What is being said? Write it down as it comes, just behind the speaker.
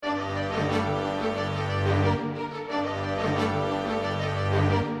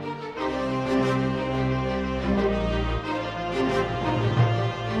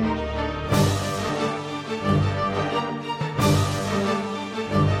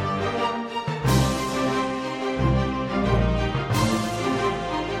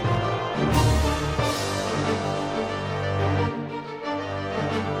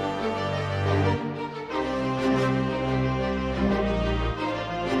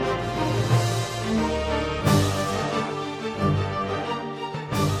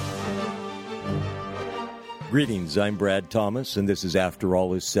Greetings, I'm Brad Thomas, and this is After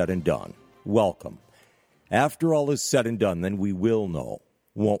All Is Said and Done. Welcome. After all is said and done, then we will know,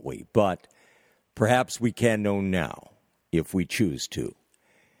 won't we? But perhaps we can know now, if we choose to.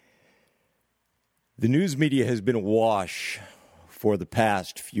 The news media has been awash for the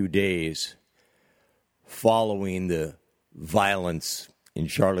past few days following the violence in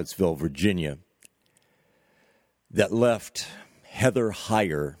Charlottesville, Virginia, that left Heather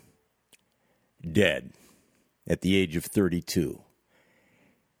Heyer dead at the age of 32.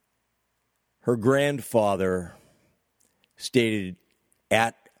 Her grandfather stated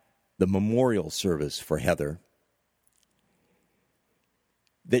at the memorial service for Heather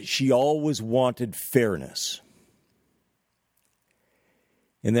that she always wanted fairness.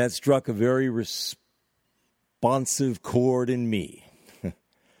 And that struck a very responsive chord in me,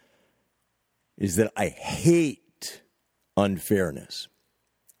 is that I hate unfairness,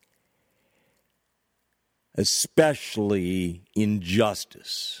 especially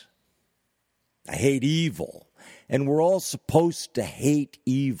injustice. I hate evil, and we're all supposed to hate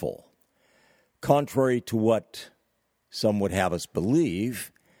evil. Contrary to what some would have us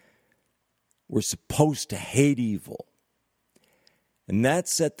believe, we're supposed to hate evil. And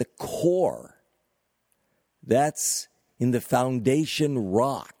that's at the core. That's in the foundation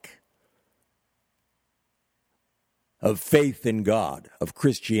rock of faith in God, of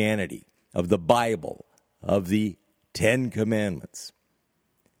Christianity, of the Bible, of the Ten Commandments.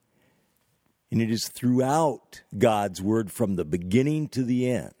 And it is throughout God's word from the beginning to the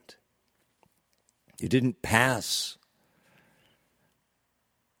end. It didn't pass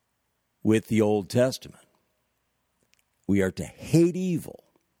with the Old Testament. We are to hate evil.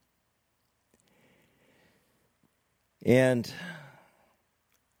 And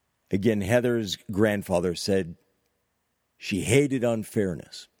again, Heather's grandfather said she hated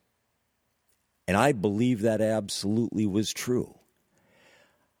unfairness. And I believe that absolutely was true.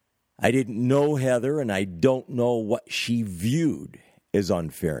 I didn't know Heather, and I don't know what she viewed as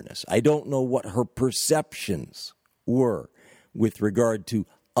unfairness. I don't know what her perceptions were with regard to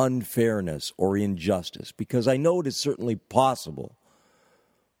unfairness or injustice, because I know it is certainly possible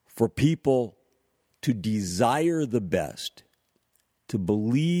for people to desire the best, to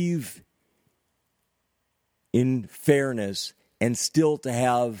believe in fairness, and still to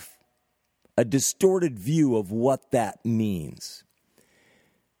have a distorted view of what that means.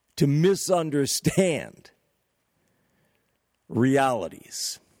 To misunderstand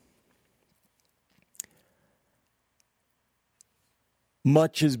realities.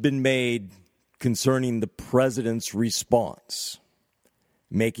 Much has been made concerning the president's response,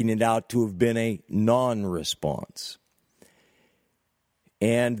 making it out to have been a non-response.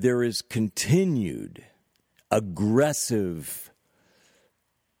 And there is continued aggressive,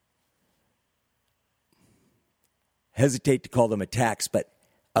 hesitate to call them attacks, but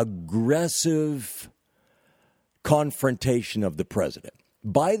aggressive confrontation of the president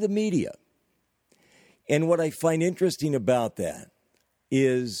by the media. And what I find interesting about that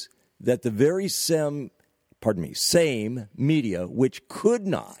is that the very same media which could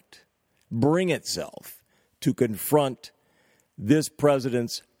not bring itself to confront this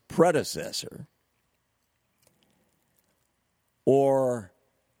president's predecessor or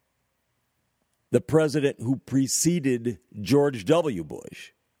the president who preceded George W.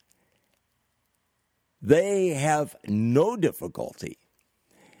 Bush, they have no difficulty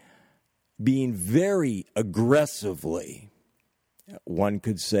being very aggressively, one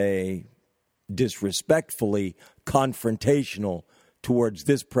could say disrespectfully, confrontational towards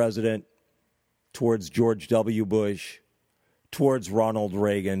this president, towards George W. Bush, towards Ronald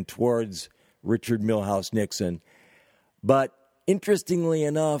Reagan, towards Richard Milhous Nixon. But interestingly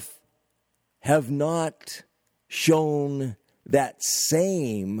enough, have not shown that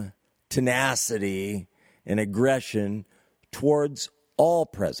same tenacity and aggression towards all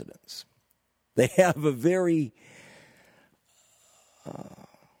presidents. They have a very,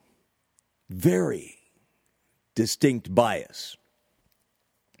 very distinct bias.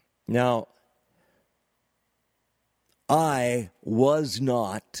 Now, I was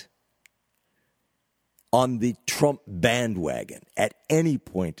not on the Trump bandwagon at any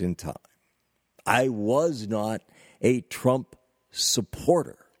point in time. I was not a Trump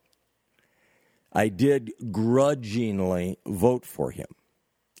supporter. I did grudgingly vote for him,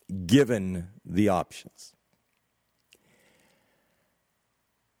 given the options.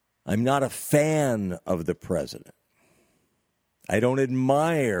 I'm not a fan of the president. I don't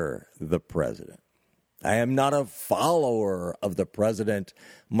admire the president. I am not a follower of the president,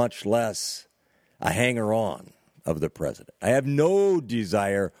 much less a hanger-on of the president. I have no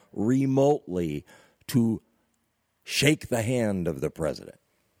desire remotely to shake the hand of the president.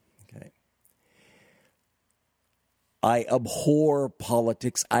 Okay. I abhor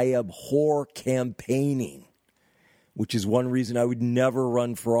politics. I abhor campaigning, which is one reason I would never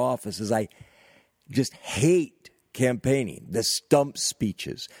run for office, is I just hate campaigning. The stump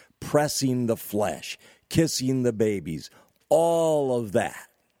speeches, pressing the flesh, kissing the babies, all of that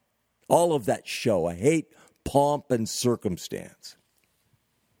show. I hate pomp and circumstance.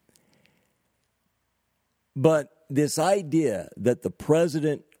 But this idea that the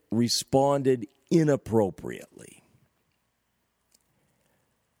president responded inappropriately,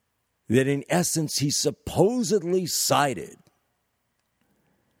 that in essence he supposedly sided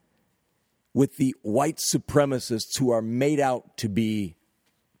with the white supremacists who are made out to be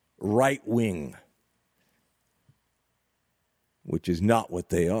right-wing, which is not what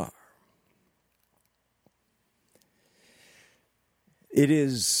they are. It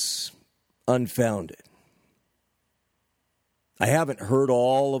is unfounded. I haven't heard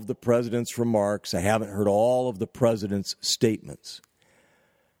all of the president's remarks. I haven't heard all of the president's statements.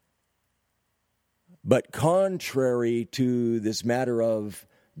 But contrary to this matter of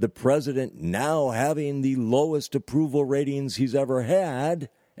the president now having the lowest approval ratings he's ever had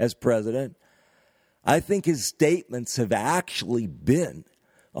as president, I think his statements have actually been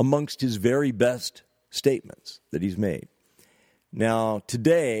amongst his very best statements that he's made. Now,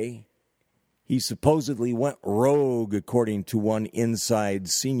 today, he supposedly went rogue, according to one inside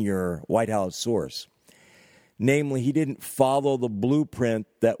senior White House source. Namely, he didn't follow the blueprint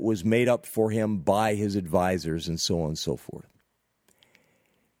that was made up for him by his advisors and so on and so forth.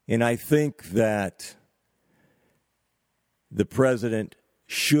 And I think that the president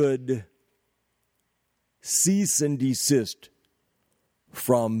should cease and desist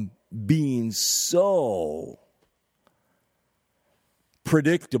from being so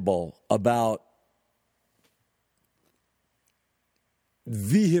predictable about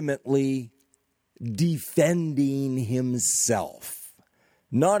vehemently defending himself,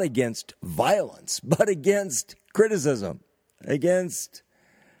 not against violence, but against criticism, against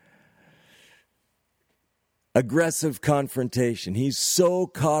aggressive confrontation. He's so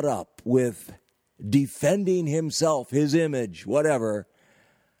caught up with defending himself, his image, whatever,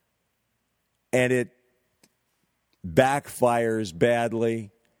 and it backfires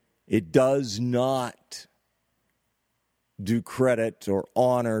badly. It does not do credit or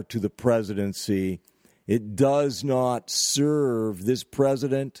honor to the presidency. It does not serve this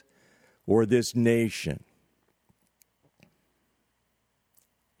president or this nation.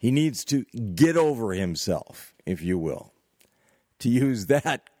 He needs to get over himself, if you will, to use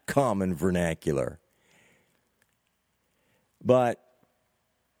that common vernacular. But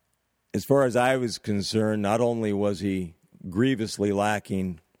as far as I was concerned, not only was he grievously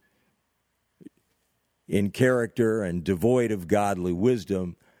lacking in character and devoid of godly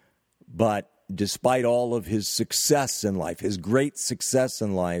wisdom, but despite all of his success in life, his great success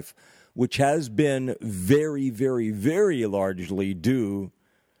in life, which has been very, very, very largely due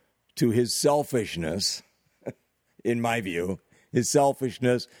to his selfishness, in my view, his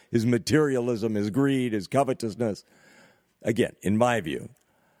selfishness, his materialism, his greed, his covetousness, again, in my view.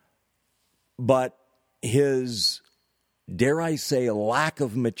 But his, dare I say, lack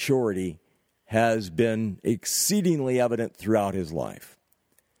of maturity has been exceedingly evident throughout his life.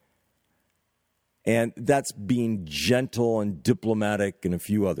 And that's being gentle and diplomatic and a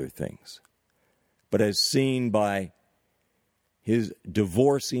few other things. But as seen by his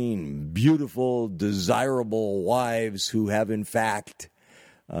divorcing beautiful, desirable wives who have in fact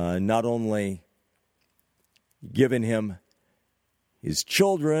not only given him his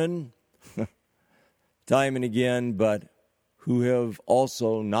children time and again, but who have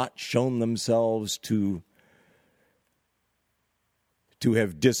also not shown themselves to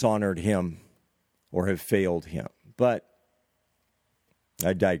have dishonored him or have failed him. But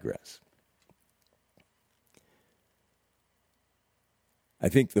I digress. I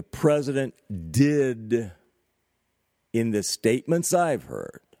think the president did, in the statements I've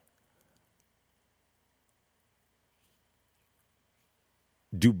heard,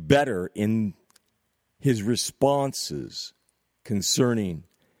 do better in his responses concerning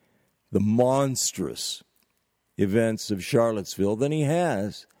the monstrous events of Charlottesville than he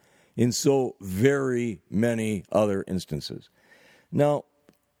has in so very many other instances. Now,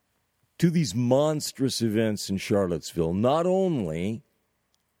 to these monstrous events in Charlottesville, not only,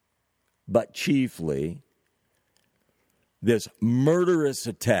 but chiefly, this murderous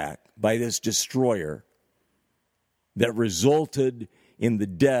attack by this destroyer that resulted in the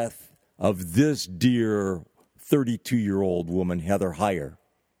death of this dear 32-year-old woman, Heather Heyer,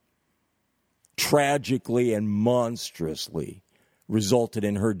 tragically and monstrously resulted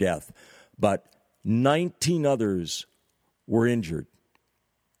in her death, but 19 others were injured.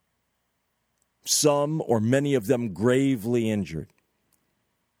 Some or many of them gravely injured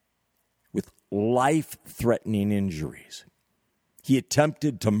with life-threatening injuries. He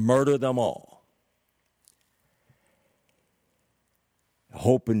attempted to murder them all.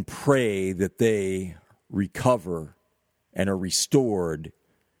 Hope and pray that they recover and are restored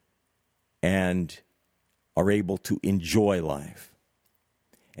and are able to enjoy life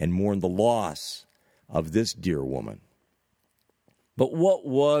and mourn the loss of this dear woman. But what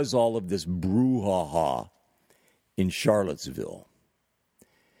was all of this brouhaha in Charlottesville?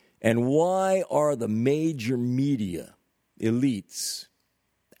 And why are the major media elites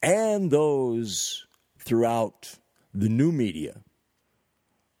and those throughout the new media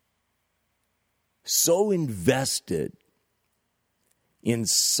so invested in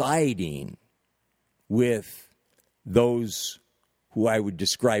siding with those who I would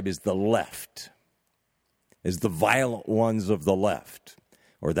describe as the left, as the violent ones of the left,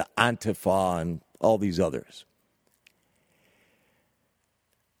 or the Antifa and all these others?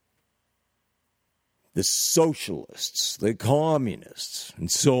 The socialists, the communists,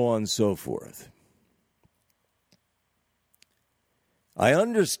 and so on and so forth. I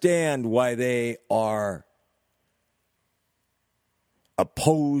understand why they are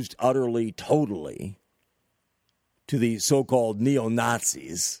opposed utterly, totally to the so-called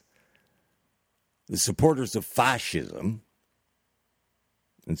neo-Nazis, the supporters of fascism,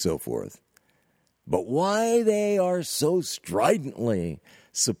 and so forth. But why they are so stridently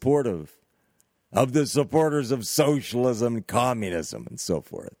supportive of the supporters of socialism, communism, and so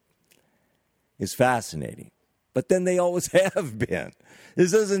forth is fascinating. But then they always have been.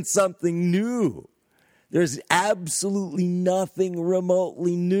 This isn't something new. There's absolutely nothing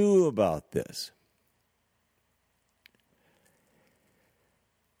remotely new about this.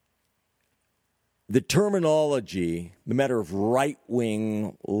 The terminology, the matter of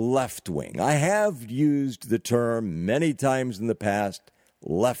right-wing, left-wing, I have used the term many times in the past,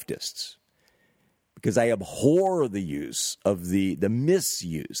 leftists, because I abhor the use of the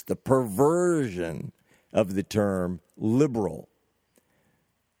misuse, the perversion of the term liberal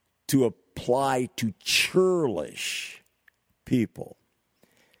to apply to churlish people.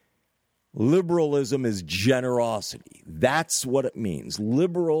 Liberalism is generosity. That's what it means.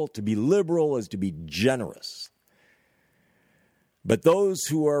 To be liberal is to be generous. But those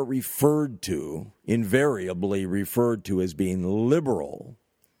who are invariably referred to as being liberal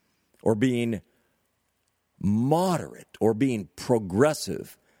or being moderate or being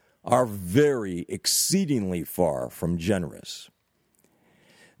progressive are very exceedingly far from generous.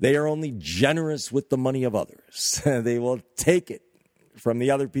 They are only generous with the money of others. They will take it from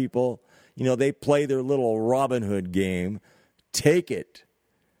the other people. You know, they play their little Robin Hood game. Take it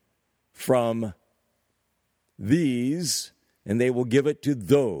from these, and they will give it to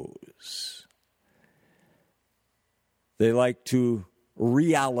those. They like to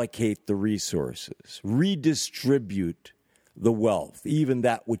reallocate the resources, redistribute the wealth, even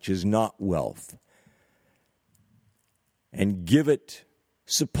that which is not wealth, and give it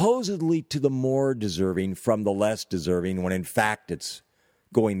supposedly to the more deserving from the less deserving, when in fact it's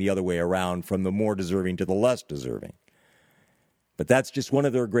going the other way around, from the more deserving to the less deserving. But that's just one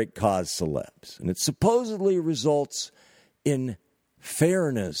of their great cause celebs. And it supposedly results in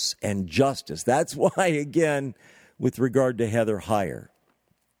fairness and justice. That's why, again, with regard to Heather Heyer,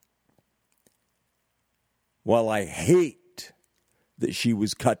 while I hate that she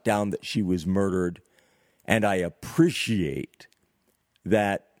was cut down, that she was murdered, and I appreciate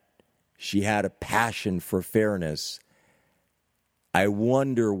that she had a passion for fairness, I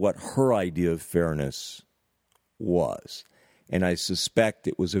wonder what her idea of fairness was. And I suspect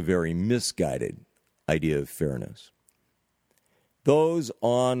it was a very misguided idea of fairness. Those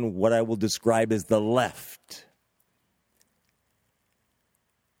on what I will describe as the left,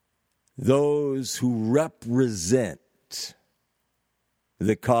 those who represent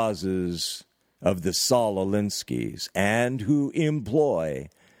the causes of the Saul Alinsky's and who employ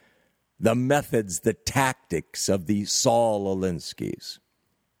the methods, the tactics of the Saul Alinsky's,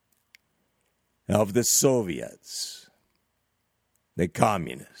 of the Soviets, the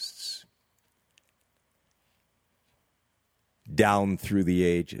communists, down through the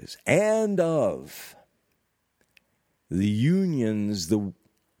ages, and of the unions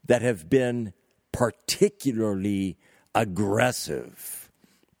that have been particularly aggressive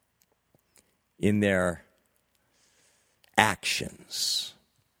in their actions,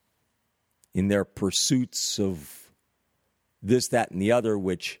 in their pursuits of this, that, and the other,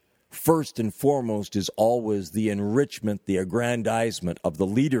 which first and foremost is always the enrichment, the aggrandizement of the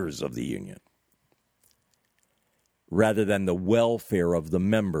leaders of the union, rather than the welfare of the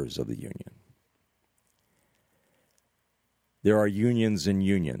members of the union. There are unions and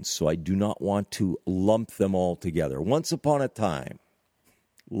unions, so I do not want to lump them all together. Once upon a time,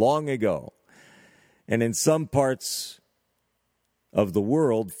 long ago, and in some parts of the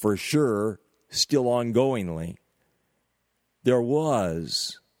world, for sure, still ongoingly, there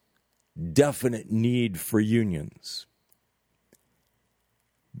was definite need for unions.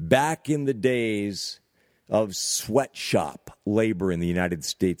 Back in the days of sweatshop labor in the United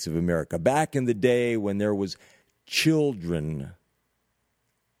States of America, back in the day when there was children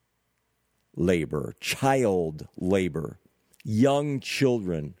labor, child labor, young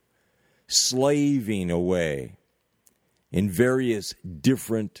children slaving away in various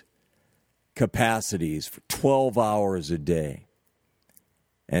different capacities for 12 hours a day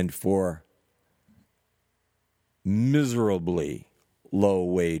and for miserably low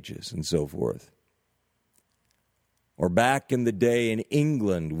wages and so forth. Or back in the day in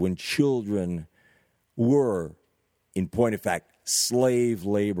England when children were, in point of fact, slave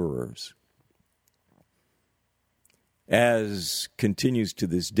laborers, as continues to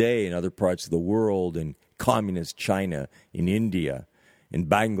this day in other parts of the world, in communist China, in India, in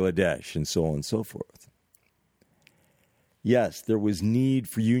Bangladesh, and so on and so forth. Yes, there was need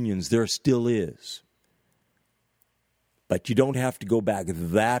for unions. There still is. But you don't have to go back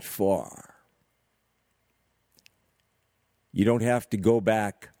that far. You don't have to go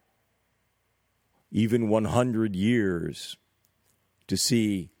back even 100 years to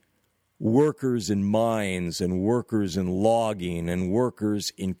see workers in mines and workers in logging and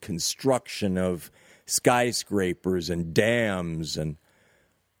workers in construction of skyscrapers and dams and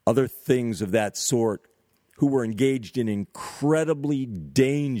other things of that sort who were engaged in incredibly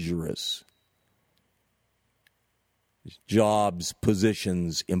dangerous jobs,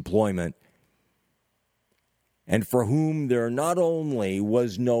 positions, employment, and for whom there not only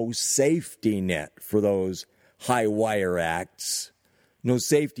was no safety net for those high wire acts, no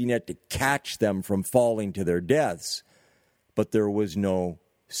safety net to catch them from falling to their deaths, but there was no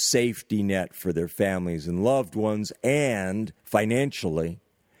safety net for their families and loved ones, and financially.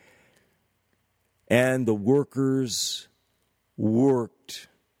 And the workers worked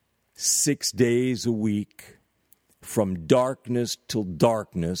 6 days a week, from darkness till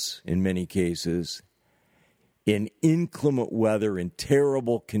darkness in many cases, in inclement weather, in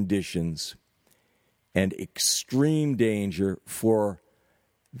terrible conditions, and extreme danger for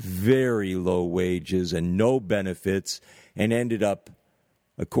very low wages and no benefits, and ended up,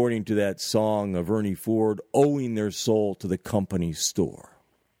 according to that song of Ernie Ford, owing their soul to the company store,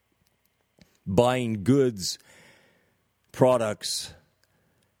 buying goods, products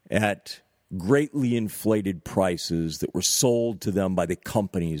at greatly inflated prices that were sold to them by the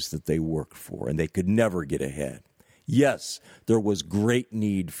companies that they worked for, and they could never get ahead. Yes, there was great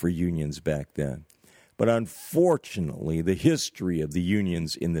need for unions back then. But unfortunately, the history of the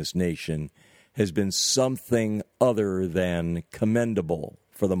unions in this nation has been something other than commendable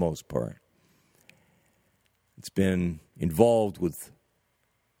for the most part. It's been involved with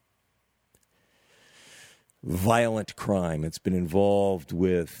violent crime. It's been involved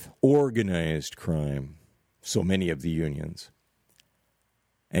with organized crime, so many of the unions.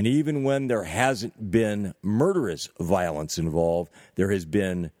 And even when there hasn't been murderous violence involved, there has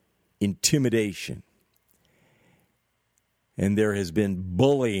been intimidation. And there has been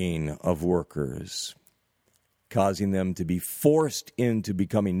bullying of workers, causing them to be forced into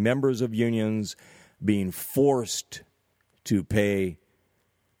becoming members of unions, being forced to pay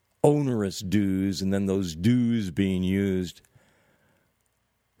onerous dues, and then those dues being used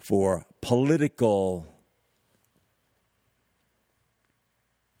for political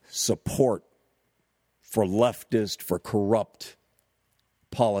support for leftist, for corrupt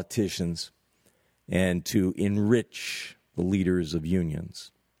politicians, and to enrich the leaders of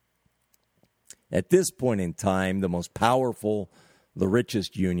unions. At this point in time, the most powerful, the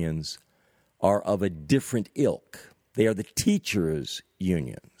richest unions are of a different ilk. They are the teachers'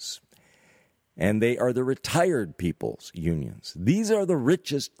 unions, and they are the retired people's unions. These are the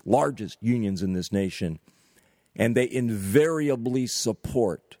richest, largest unions in this nation, and they invariably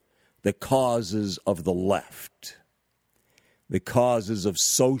support the causes of the left, the causes of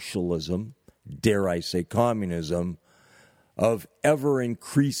socialism, dare I say communism, of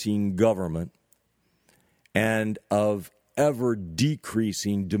ever-increasing government, and of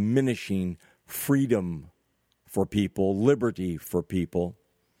ever-decreasing, diminishing freedom for people, liberty for people,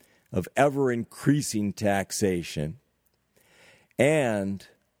 of ever-increasing taxation, and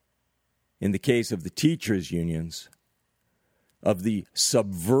in the case of the teachers' unions, of the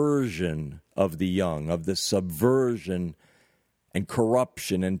subversion of the young, of the subversion and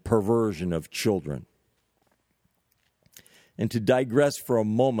corruption and perversion of children. And to digress for a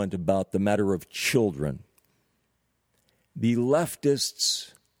moment about the matter of children, the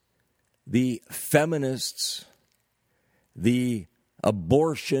leftists, the feminists, the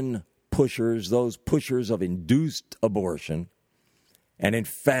abortion pushers, those pushers of induced abortion and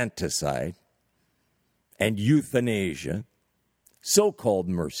infanticide and euthanasia, so-called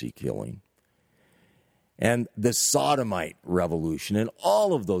mercy killing, and the sodomite revolution, and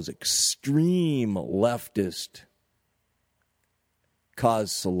all of those extreme leftist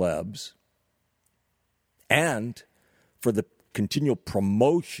cause celebs, and for the continual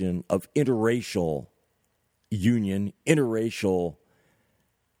promotion of interracial union, interracial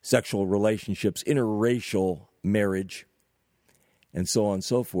sexual relationships, interracial marriage, and so on and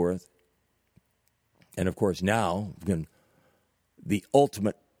so forth. And of course now, the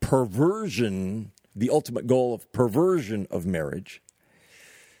ultimate perversion, the ultimate goal of perversion of marriage,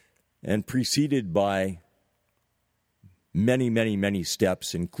 and preceded by many, many, many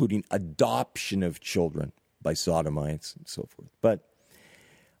steps, including adoption of children by sodomites and so forth. But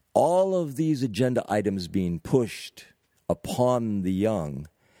all of these agenda items being pushed upon the young,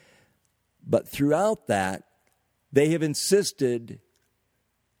 but throughout that, they have insisted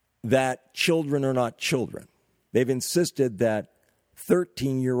that children are not children. They've insisted that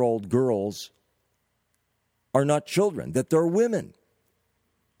 13-year-old girls are not children, that they're women,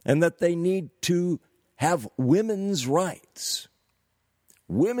 and that they need to have women's rights,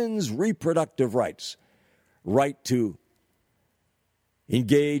 women's reproductive rights, right to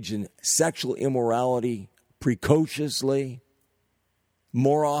engage in sexual immorality precociously,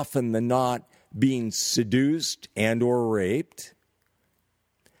 more often than not being seduced and or raped,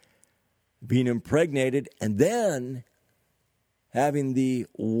 being impregnated, and then having the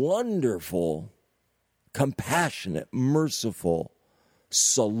wonderful, compassionate, merciful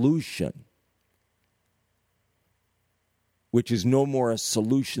solution, which is no more a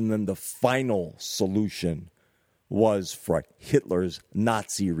solution than the final solution was for Hitler's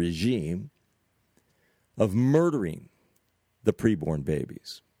Nazi regime, of murdering the preborn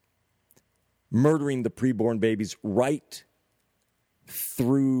babies. Murdering the preborn babies right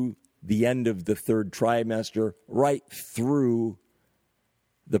through the end of the third trimester, right through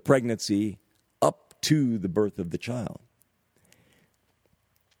the pregnancy, up to the birth of the child.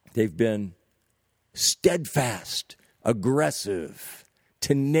 They've been steadfast, aggressive,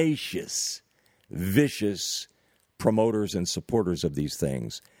 tenacious, vicious promoters and supporters of these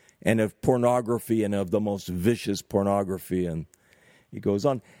things, and of pornography, and of the most vicious pornography, and it goes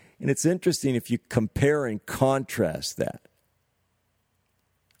on. And it's interesting if you compare and contrast that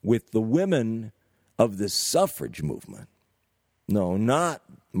with the women of the suffrage movement. No, not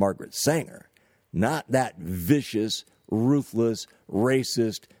Margaret Sanger, not that vicious, ruthless,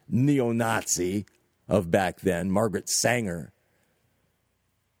 racist, neo-Nazi of back then, Margaret Sanger,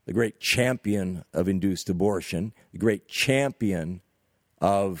 the great champion of induced abortion, the great champion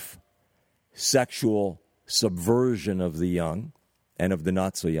of sexual subversion of the young and of the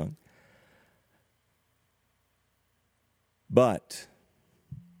not so young. But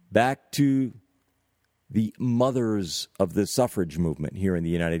back to the mothers of the suffrage movement here in the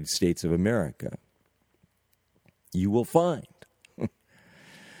United States of America, you will find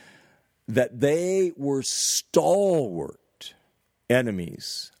that they were stalwart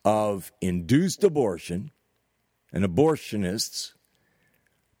enemies of induced abortion and abortionists,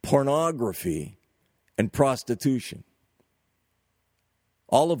 pornography, and prostitution.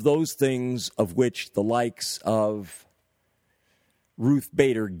 All of those things of which the likes of Ruth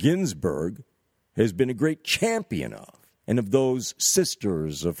Bader Ginsburg has been a great champion of, and of those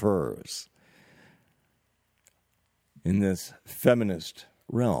sisters of hers in this feminist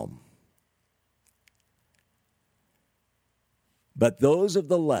realm. But those of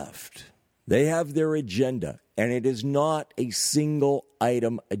the left, they have their agenda, and it is not a single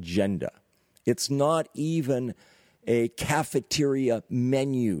item agenda. It's not even a cafeteria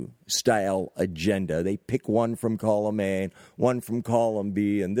menu style agenda. They pick one from column A and one from column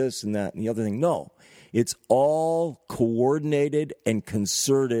B and this and that and the other thing. No, it's all coordinated and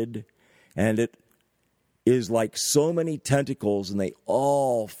concerted, and it is like so many tentacles, and they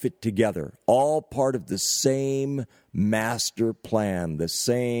all fit together, all part of the same master plan, the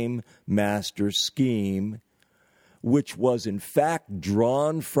same master scheme, which was in fact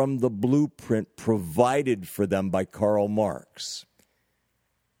drawn from the blueprint provided for them by Karl Marx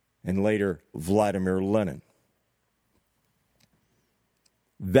and later Vladimir Lenin.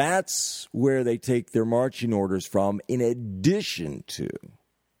 That's where they take their marching orders from, in addition to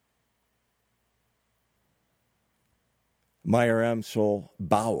Meyer Amschel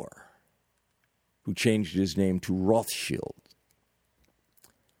Bauer, who changed his name to Rothschild.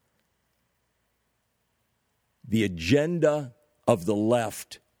 The agenda of the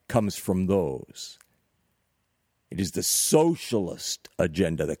left comes from those. It is the socialist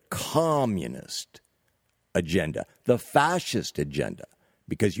agenda, the communist agenda, the fascist agenda,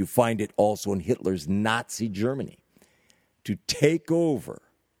 because you find it also in Hitler's Nazi Germany, to take over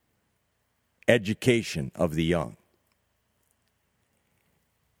education of the young.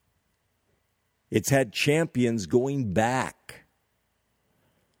 It's had champions going back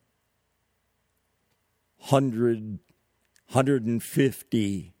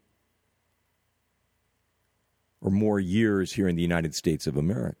 150 or more years here in the United States of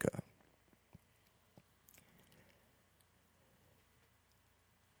America.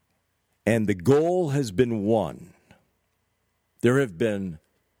 And the goal has been won. There have been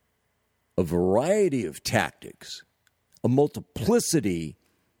a variety of tactics, a multiplicity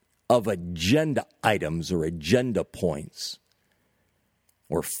of agenda items or agenda points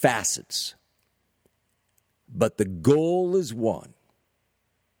or facets. But the goal is won.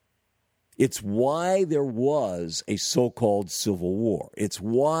 It's why there was a so-called civil war. It's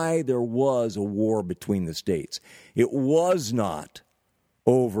why there was a war between the states. It was not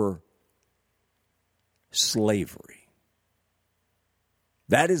over slavery.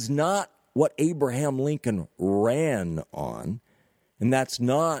 That is not what Abraham Lincoln ran on, and that's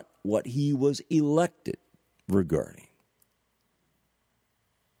not what he was elected regarding.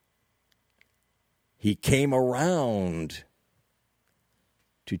 He came around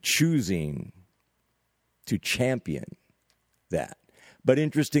to choosing to champion that. But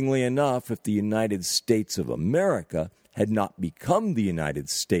interestingly enough, if the United States of America had not become the United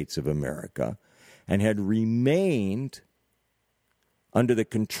States of America and had remained under the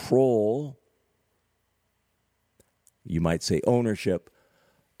control, you might say ownership,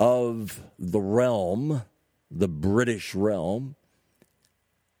 of the realm, the British realm,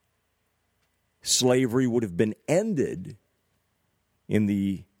 slavery would have been ended in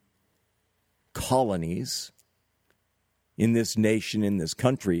the colonies, in this nation, in this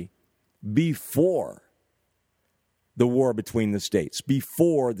country, before the war between the states,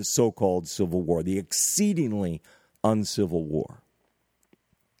 before the so-called Civil War, the exceedingly uncivil war,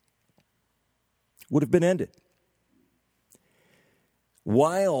 would have been ended.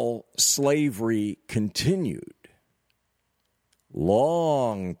 While slavery continued,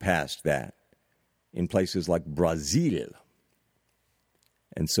 long past that, in places like Brazil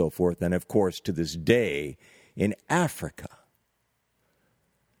and so forth, and of course to this day in Africa.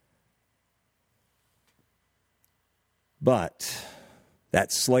 But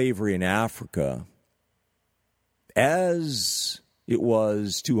that slavery in Africa, as it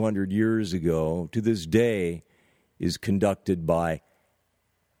was 200 years ago, to this day is conducted by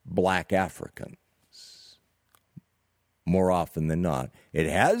black Africans. More often than not, it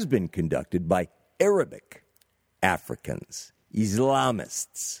has been conducted by Arabic Africans,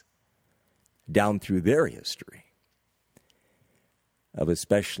 Islamists, down through their history, of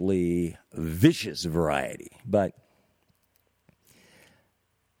especially vicious variety. But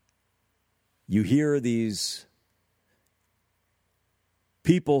you hear these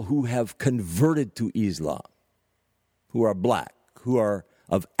people who have converted to Islam, who are black, who are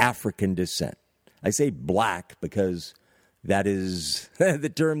of African descent. I say black because that is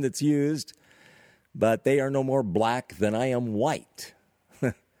the term that's used, but they are no more black than I am white.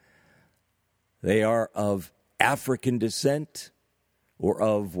 They are of African descent, or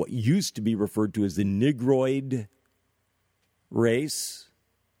of what used to be referred to as the Negroid race,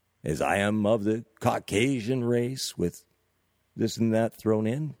 as I am of the Caucasian race, with this and that thrown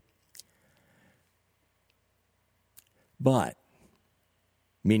in. But,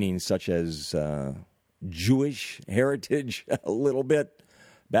 meaning such as Jewish heritage a little bit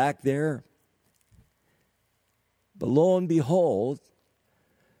back there. But lo and behold,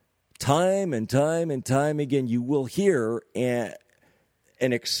 time and time and time again, you will hear an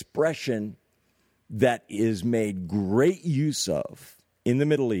expression that is made great use of in the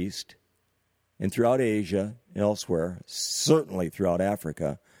Middle East and throughout Asia and elsewhere, certainly throughout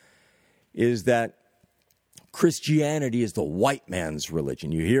Africa, is that Christianity is the white man's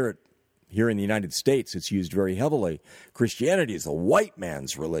religion. You hear it here in the United States. It's used very heavily. Christianity is the white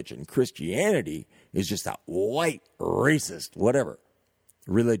man's religion. Christianity is just that white, racist, whatever,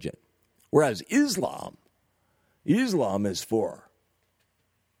 religion. Whereas Islam is for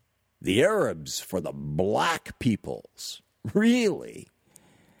the Arabs, for the black peoples. Really?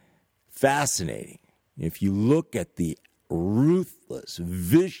 fascinating. If you look at the ruthless,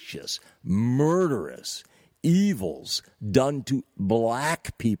 vicious, murderous evils done to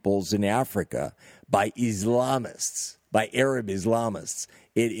black peoples in Africa by Islamists, by Arab Islamists,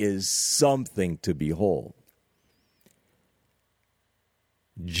 it is something to behold.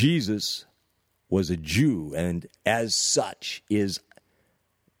 Jesus was a Jew, and as such is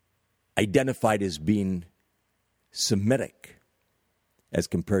identified as being Semitic as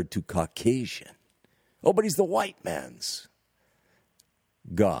compared to Caucasian. Oh, but he's the white man's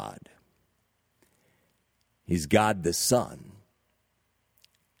God. He's God the Son.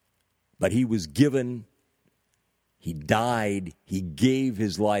 But he was given, he died, he gave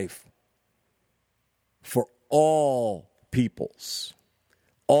his life for all peoples,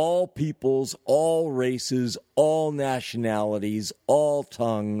 all races, all nationalities, all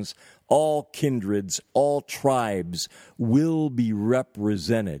tongues, all kindreds, all tribes will be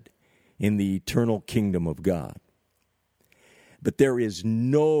represented in the eternal kingdom of God. But there is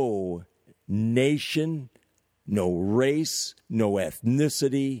no nation, no race, no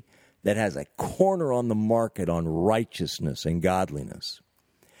ethnicity that has a corner on the market on righteousness and godliness.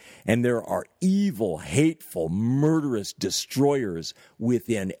 And there are evil, hateful, murderous destroyers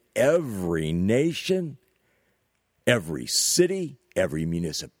within every nation, every city, every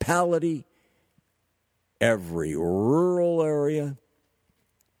municipality, every rural area.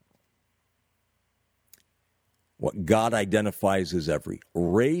 What God identifies as every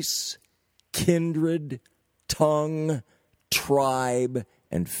race, kindred, tongue, tribe,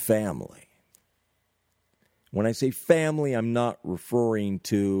 and family. When I say family, I'm not referring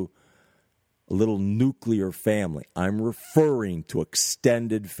to a little nuclear family. I'm referring to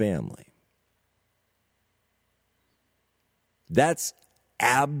extended family. That's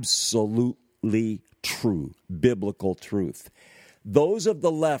absolutely true, biblical truth. Those of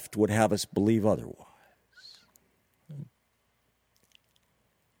the left would have us believe otherwise.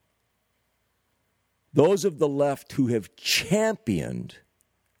 Those of the left who have championed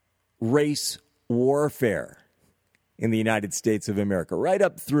race warfare in the United States of America, right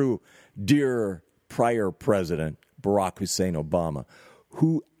up through dear prior President Barack Hussein Obama,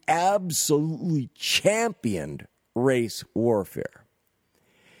 who absolutely championed race warfare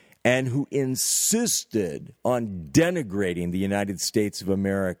and who insisted on denigrating the United States of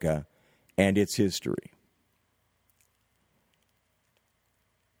America and its history.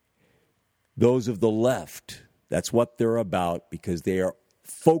 Those of the left, that's what they're about, because they are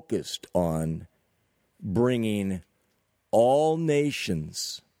focused on bringing all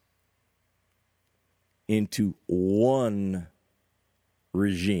nations into one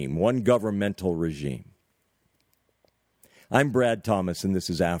regime, one governmental regime. I'm Brad Thomas, and this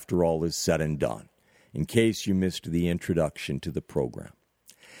is After All Is Said and Done, in case you missed the introduction to the program.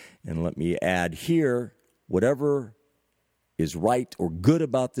 And let me add here, whatever is right or good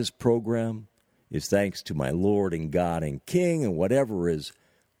about this program is thanks to my Lord and God and King, and whatever is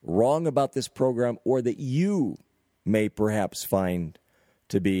wrong about this program or that you may perhaps find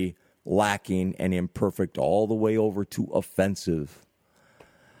to be lacking and imperfect all the way over to offensive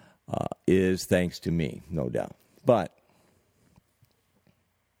is thanks to me, no doubt. But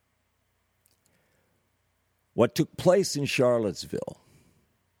what took place in Charlottesville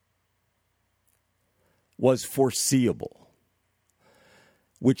was foreseeable,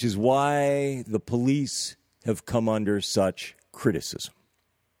 which is why the police have come under such criticism.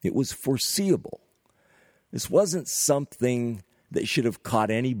 It was foreseeable. This wasn't something that should have caught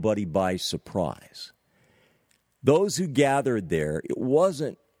anybody by surprise. Those who gathered there, it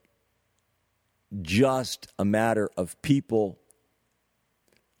wasn't just a matter of people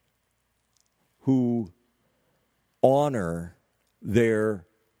who honor their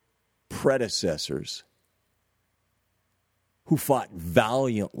predecessors who fought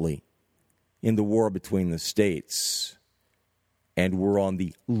valiantly in the war between the states and were on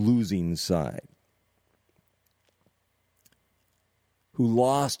the losing side, who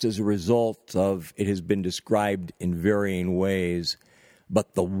lost as a result of, it has been described in varying ways,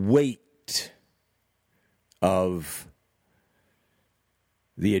 but the weight of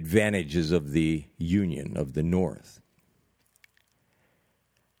the advantages of the Union of the North.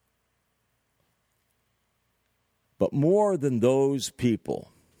 But more than those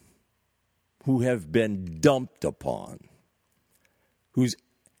people who have been dumped upon, whose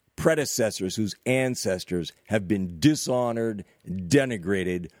predecessors, whose ancestors have been dishonored,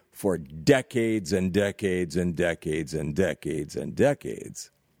 denigrated for decades and decades and decades and decades and decades,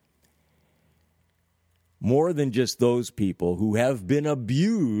 more than just those people who have been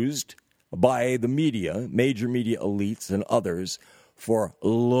abused by the media, major media elites and others, for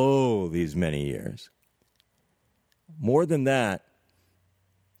these many years. More than that,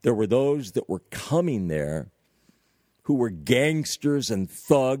 there were those that were coming there who were gangsters and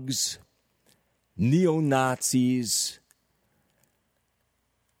thugs, neo-Nazis,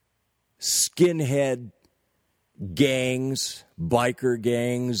 skinhead gangs, biker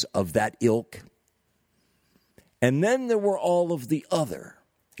gangs of that ilk. And then there were all of the other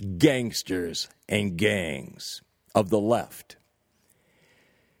gangsters and gangs of the left.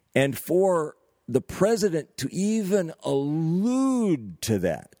 And for the president to even allude to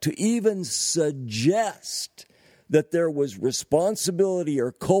that, to even suggest that there was responsibility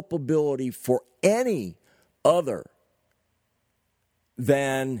or culpability for any other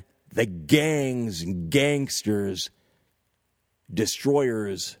than the gangs and gangsters,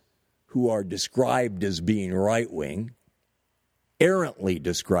 destroyers who are described as being right-wing, errantly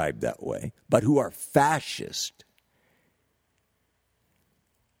described that way, but who are fascist,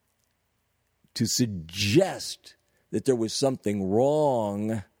 to suggest that there was something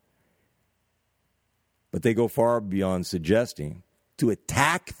wrong, but they go far beyond suggesting, to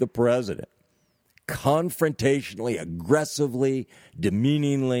attack the president confrontationally, aggressively,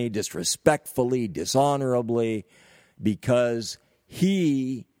 demeaningly, disrespectfully, dishonorably, because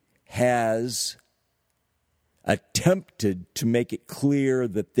he has attempted to make it clear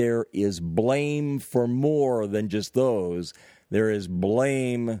that there is blame for more than just those. There is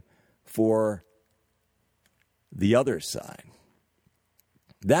blame for the other side.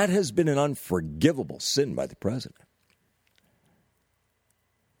 That has been an unforgivable sin by the president.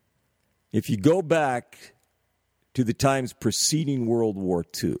 If you go back to the times preceding World War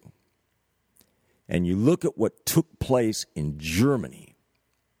II, and you look at what took place in Germany,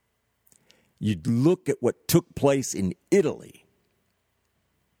 you look at what took place in Italy,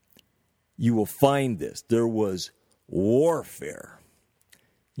 you will find this. There was warfare.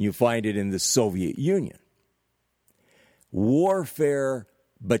 You find it in the Soviet Union. Warfare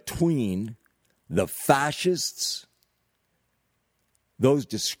between the fascists, those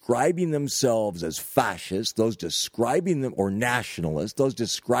describing themselves as fascists, those describing them, or nationalists, those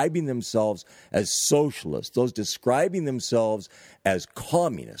describing themselves as socialists, those describing themselves as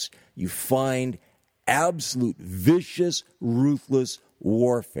communists. You find absolute vicious, ruthless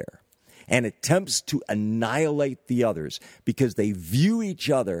warfare and attempts to annihilate the others because they view each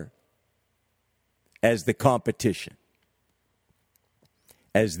other as the competition,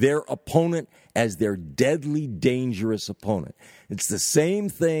 as their opponent, as their deadly, dangerous opponent. It's the same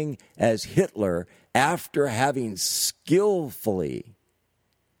thing as Hitler, after having skillfully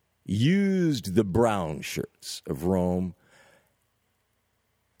used the brown shirts of Rome,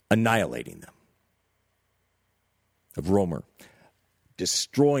 annihilating them, of Romer,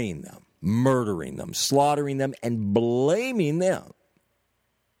 destroying them, murdering them, slaughtering them, and blaming them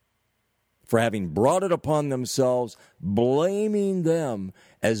for having brought it upon themselves, blaming them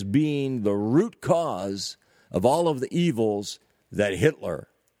as being the root cause of all of the evils that Hitler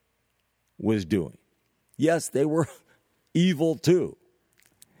was doing. Yes, they were evil too.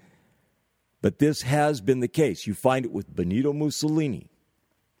 But this has been the case. You find it with Benito Mussolini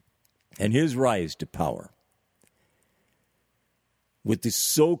and his rise to power, with the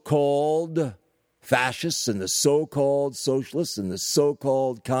so-called fascists and the so-called socialists and the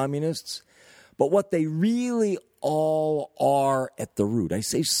so-called communists. But what they really all are at the root, I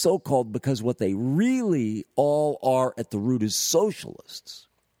say so-called because what they really all are at the root is socialists.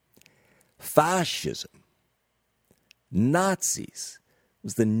 Fascism, Nazis,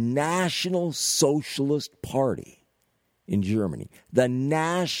 was the National Socialist Party in Germany, the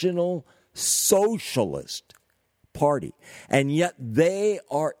National Socialist Party. And yet they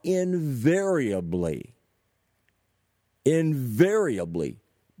are invariably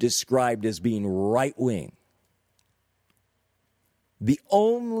described as being right-wing. The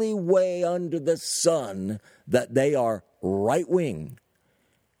only way under the sun that they are right-wing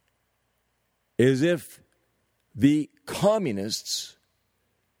is if the communists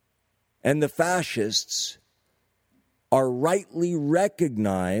and the fascists are rightly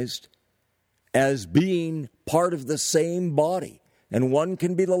recognized as being part of the same body. And one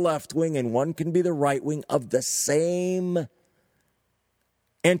can be the left wing and one can be the right wing of the same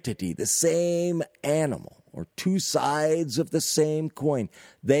entity, the same animal, or two sides of the same coin.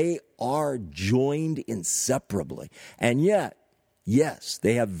 They are joined inseparably. And yet, yes,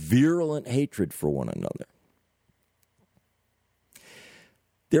 they have virulent hatred for one another.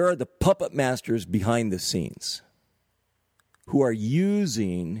 There are the puppet masters behind the scenes who are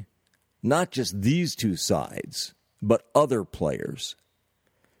using not just these two sides, but other players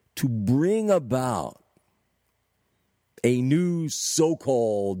to bring about a new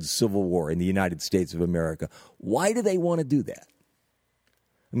so-called civil war in the United States of America. Why do they want to do that?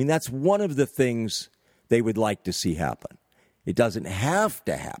 I mean, that's one of the things they would like to see happen. It doesn't have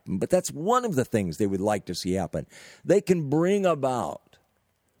to happen, but that's one of the things they would like to see happen. They can bring about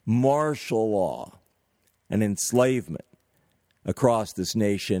martial law and enslavement across this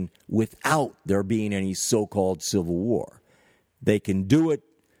nation without there being any so-called civil war. They can do it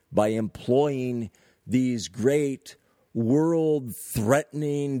by employing these great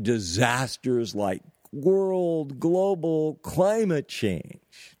world-threatening disasters like global climate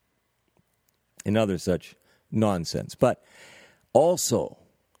change and other such nonsense, but also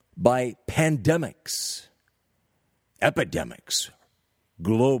by pandemics, epidemics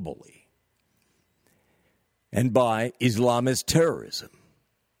globally, and by Islamist terrorism,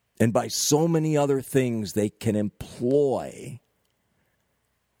 and by so many other things they can employ,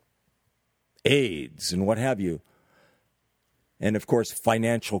 AIDS and what have you, and of course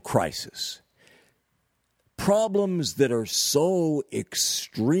financial crisis. Problems that are so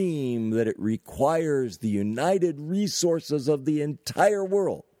extreme that it requires the united resources of the entire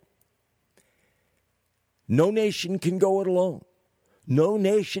world. No nation can go it alone. No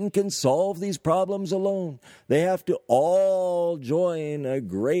nation can solve these problems alone. They have to all join a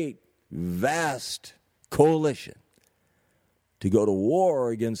great, vast coalition to go to war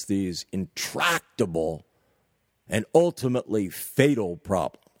against these intractable and ultimately fatal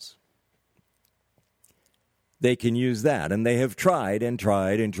problems. They can use that, and they have tried and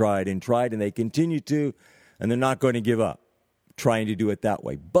tried and tried and tried, and they continue to, and they're not going to give up trying to do it that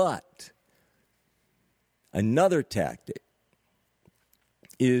way. But another tactic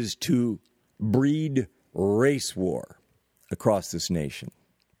is to breed race war across this nation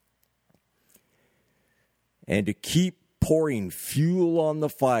and to keep pouring fuel on the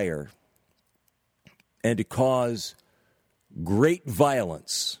fire and to cause great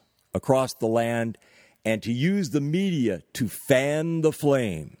violence across the land and to use the media to fan the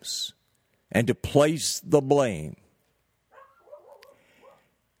flames and to place the blame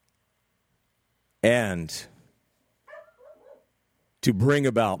and to bring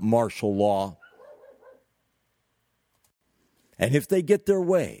about martial law. And if they get their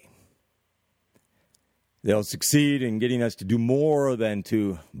way, they'll succeed in getting us to do more than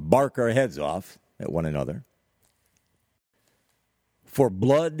to bark our heads off at one another. For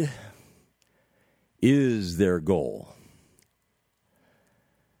blood is their goal.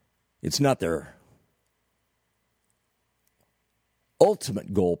 It's not their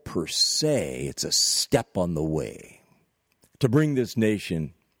ultimate goal per se. It's a step on the way to bring this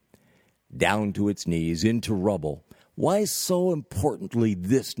nation down to its knees, into rubble. Why so importantly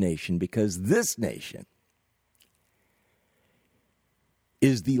this nation? Because this nation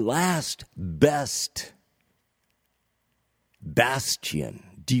is the last best bastion,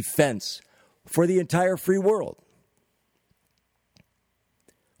 defense for the entire free world.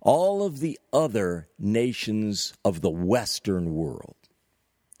 All of the other nations of the Western world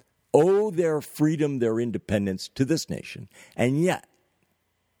owe their freedom, their independence to this nation. And yet,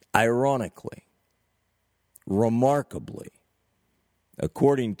 ironically, remarkably,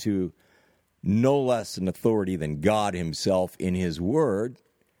 according to no less an authority than God himself in his word,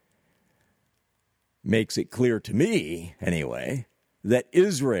 makes it clear to me, anyway, that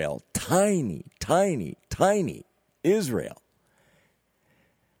Israel, tiny Israel,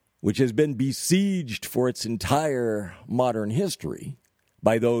 which has been besieged for its entire modern history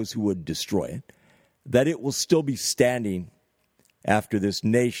by those who would destroy it, that it will still be standing after this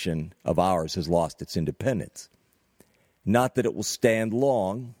nation of ours has lost its independence. Not that it will stand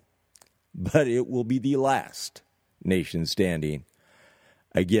long, but it will be the last nation standing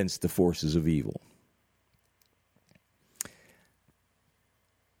against the forces of evil.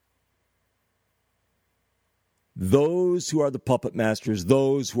 Those who are the puppet masters,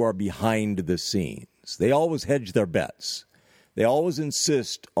 those who are behind the scenes, they always hedge their bets. They always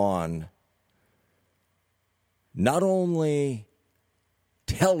insist on not only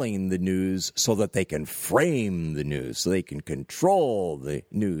telling the news so that they can frame the news, so they can control the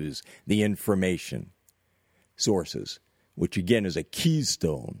news, the information sources, which again is a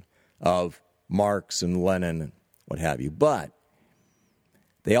keystone of Marx and Lenin and what have you, but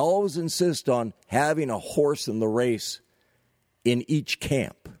they always insist on having a horse in the race in each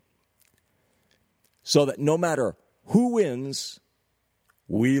camp so that no matter who wins,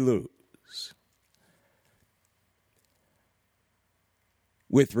 we lose.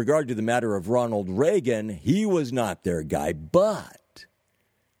 With regard to the matter of Ronald Reagan, he was not their guy, but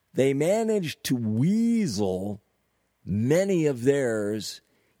they managed to weasel many of theirs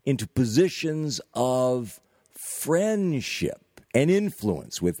into positions of friendship and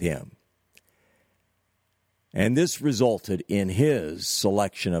influence with him. And this resulted in his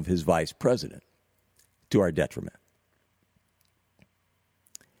selection of his vice president to our detriment,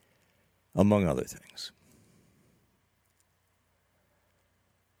 among other things.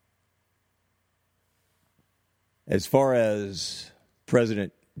 As far as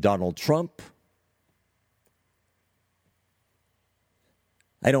President Donald Trump,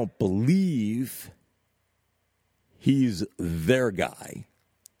 I don't believe he's their guy,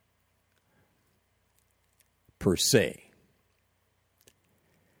 per se.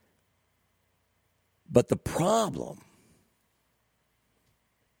 But the problem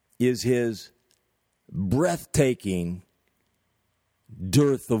is his breathtaking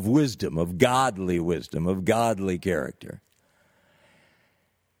dearth of wisdom, of godly character.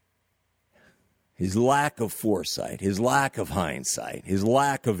 His lack of foresight, his lack of hindsight, his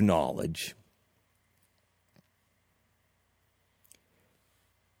lack of knowledge.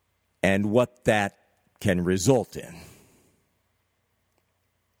 And what that can result in.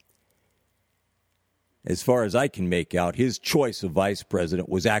 As far as I can make out, his choice of vice president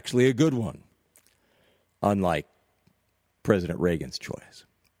was actually a good one, unlike President Reagan's choice,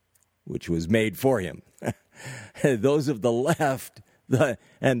 which was made for him. Those of the left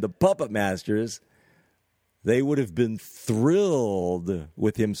and the puppet masters, they would have been thrilled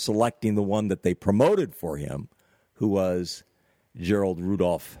with him selecting the one that they promoted for him, who was Gerald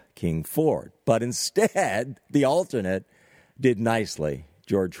Rudolph King Ford. But instead, the alternate did nicely,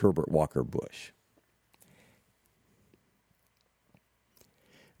 George Herbert Walker Bush.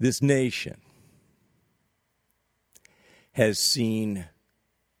 This nation has seen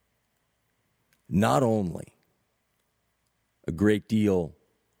not only a great deal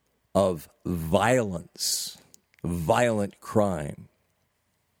of violence, violent crime,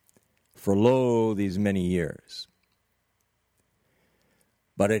 for lo, these many years,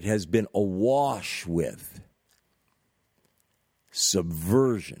 but it has been awash with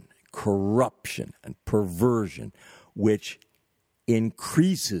subversion, corruption, and perversion, which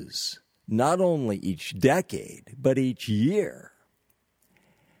increases not only each decade, but each year.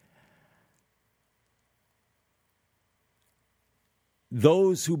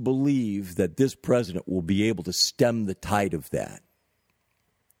 Those who believe that this president will be able to stem the tide of that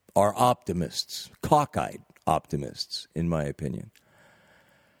are optimists, cockeyed optimists, in my opinion.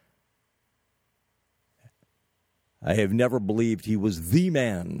 I have never believed he was the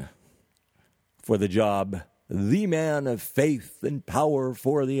man for the job, the man of faith and power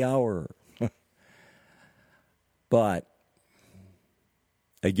for the hour. But,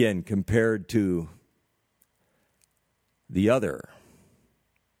 again, compared to the other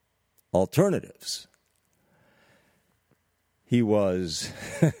alternatives, he was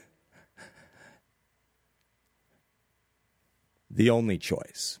the only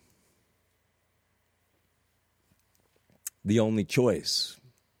choice. The only choice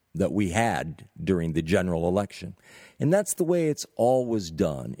that we had during the general election. And that's the way it's always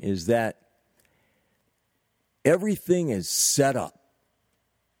done, is that everything is set up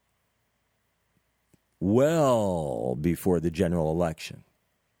well before the general election.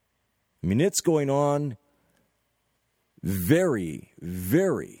 I mean, it's going on very,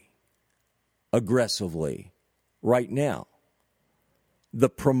 very aggressively right now. The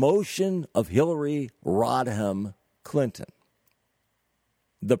promotion of Hillary Rodham Clinton,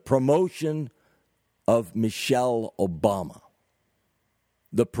 the promotion of Michelle Obama,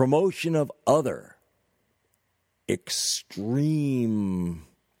 the promotion of other extreme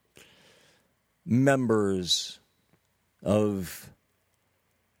members of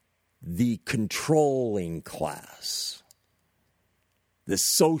the controlling class, the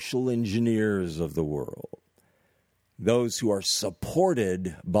social engineers of the world, those who are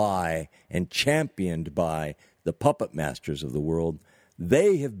supported by and championed by the puppet masters of the world.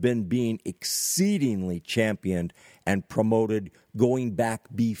 They have been being exceedingly championed and promoted going back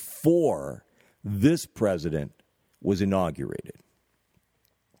before this president was inaugurated.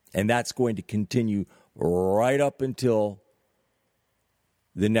 And that's going to continue right up until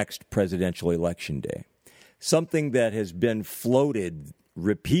the next presidential election day. Something that has been floated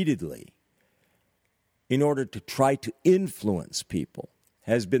repeatedly in order to try to influence people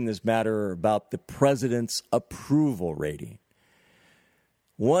has been this matter about the president's approval rating.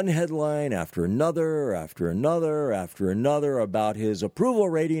 One headline after another, after another, after another about his approval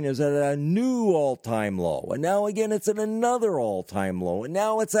rating is at a new all-time low. And now again it's at another all-time low. And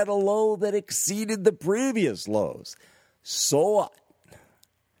now it's at a low that exceeded the previous lows. So what?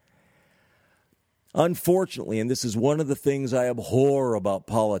 Unfortunately, and this is one of the things I abhor about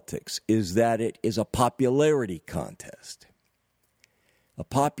politics, is that it is a popularity contest. A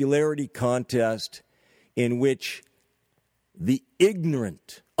popularity contest in which the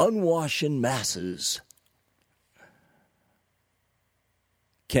ignorant, unwashed masses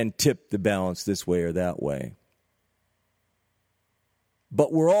can tip the balance this way or that way.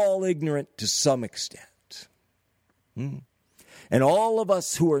 But we're all ignorant to some extent. And all of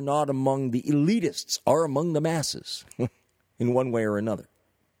us who are not among the elitists are among the masses in one way or another.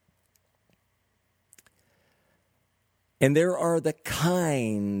 And there are the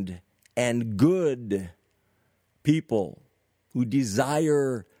kind and good people who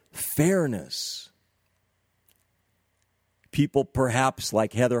desire fairness. People perhaps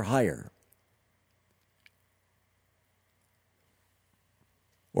like Heather Heyer.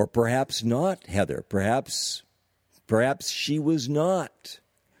 Or perhaps not Heather. Perhaps she was not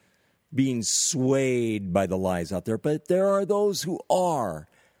being swayed by the lies out there. But there are those who are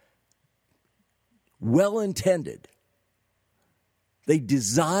well-intended. They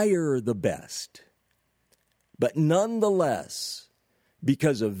desire the best. But nonetheless,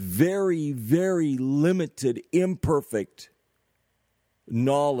 because of very, very limited, imperfect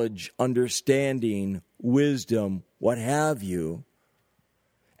knowledge, understanding, wisdom, what have you,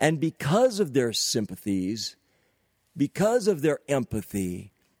 and because of their sympathies, because of their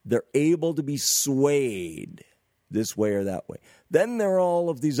empathy, they're able to be swayed this way or that way. Then there are all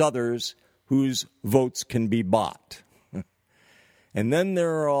of these others whose votes can be bought. And then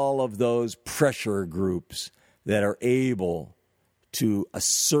there are all of those pressure groups that are able to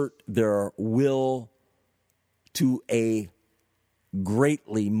assert their will to a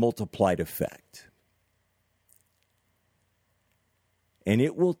greatly multiplied effect. And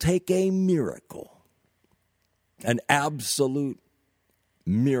it will take a miracle, an absolute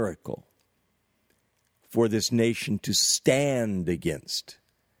miracle, for this nation to stand against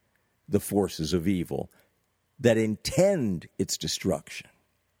the forces of evil that intend its destruction,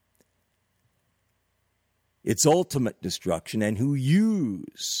 its ultimate destruction, and who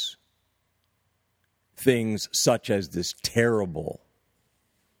use things such as this terrible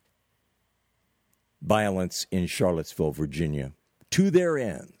violence in Charlottesville, Virginia, to their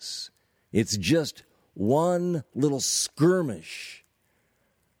ends. It's just one little skirmish,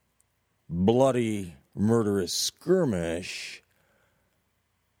 bloody, murderous skirmish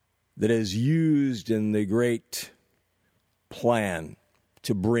that is used in the great plan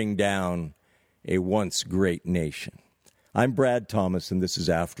to bring down a once great nation. I'm Brad Thomas, and this is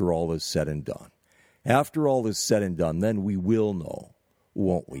After All Is Said and Done. After all is said and done, then we will know,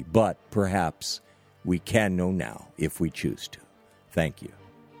 won't we? But perhaps we can know now if we choose to. Thank you.